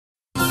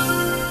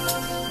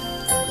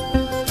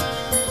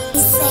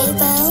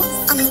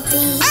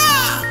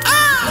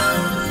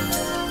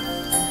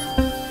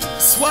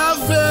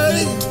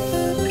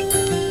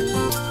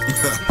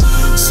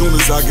Soon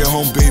as I get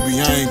home,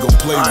 baby, I ain't gon'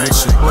 play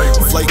with you.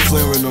 Flight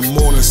clear in the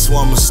morning, so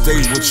I'ma stay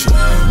with you.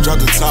 Drop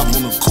the top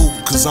on the coupe,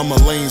 cause I'm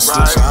a lane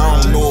switcher. I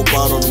don't know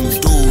about all them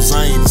dudes,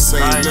 I ain't the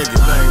same nigga.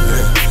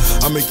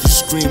 Yeah, I make you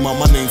scream out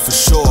my name for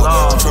sure.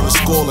 I'm tryna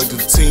score like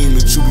the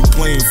team that you be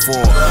playing for.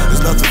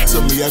 There's nothing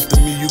to me, after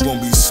me you gon'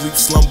 be sleep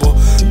slumber.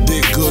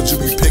 Did good, you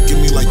be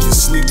picking me like your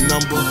sleep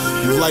number.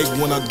 You like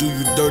when I do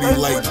you dirty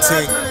like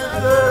Tank.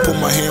 Put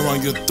my hand on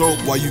your throat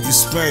while you get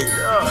spanked.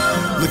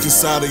 Look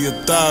inside of your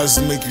thighs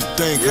and make you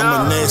think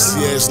I'm a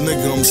nasty ass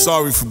nigga, I'm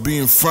sorry for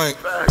being frank.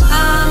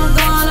 I'm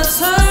gonna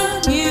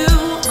turn you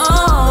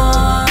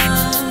on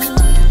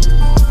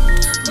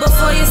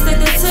before you stick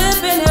the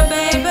tip in here,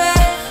 baby.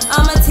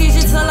 I'ma tease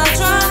you till I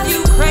drive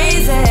you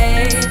crazy.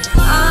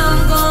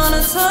 I'm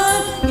gonna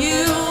turn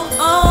you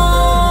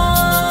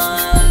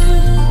on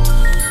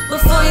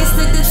before you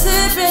stick the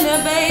tip in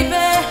here,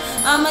 baby.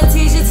 I'ma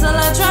tease you till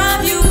I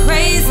drive you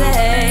crazy.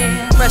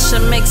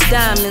 Pressure makes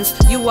diamonds,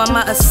 you are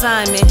my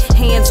assignment.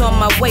 Hands on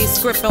my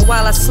waist, gripping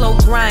while I slow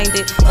grind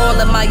it. All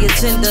of my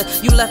agenda,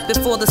 you left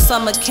before the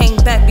summer, came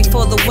back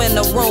before the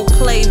winter. Role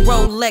play,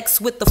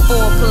 Rolex with the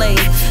foreplay.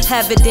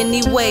 Have it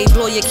anyway,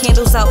 blow your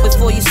candles out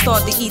before you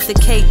start to eat the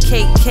cake.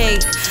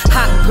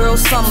 Hot girl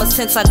summer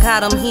since I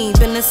got him, he ain't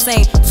been the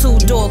same.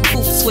 Two-door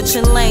coupe,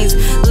 switching lanes.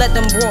 Let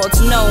them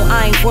broads know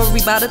I ain't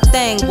worried about a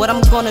thing. What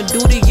I'm gonna do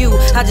to you,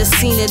 I just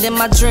seen it in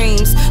my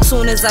dreams.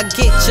 Soon as I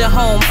get you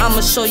home,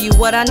 I'ma show you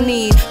what I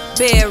need.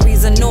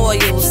 Berries and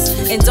oils,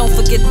 and don't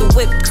forget the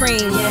whipped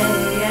cream.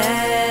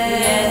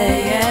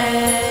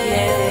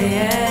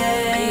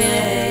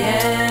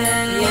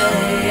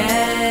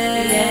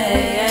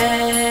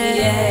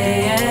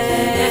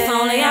 If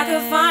only I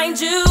could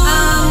find you.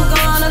 I'm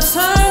gonna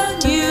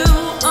turn you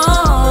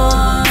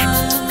on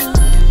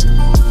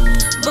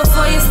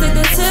before you stick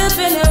the tip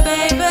in here,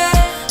 baby.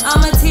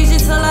 I'ma tease you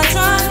till I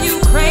drive you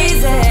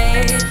crazy.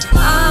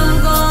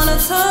 I'm gonna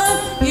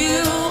turn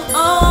you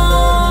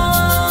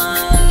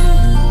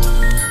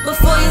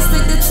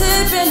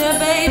in here,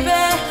 baby.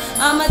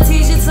 I'ma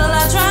tease you till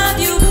I drive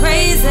you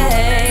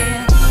crazy.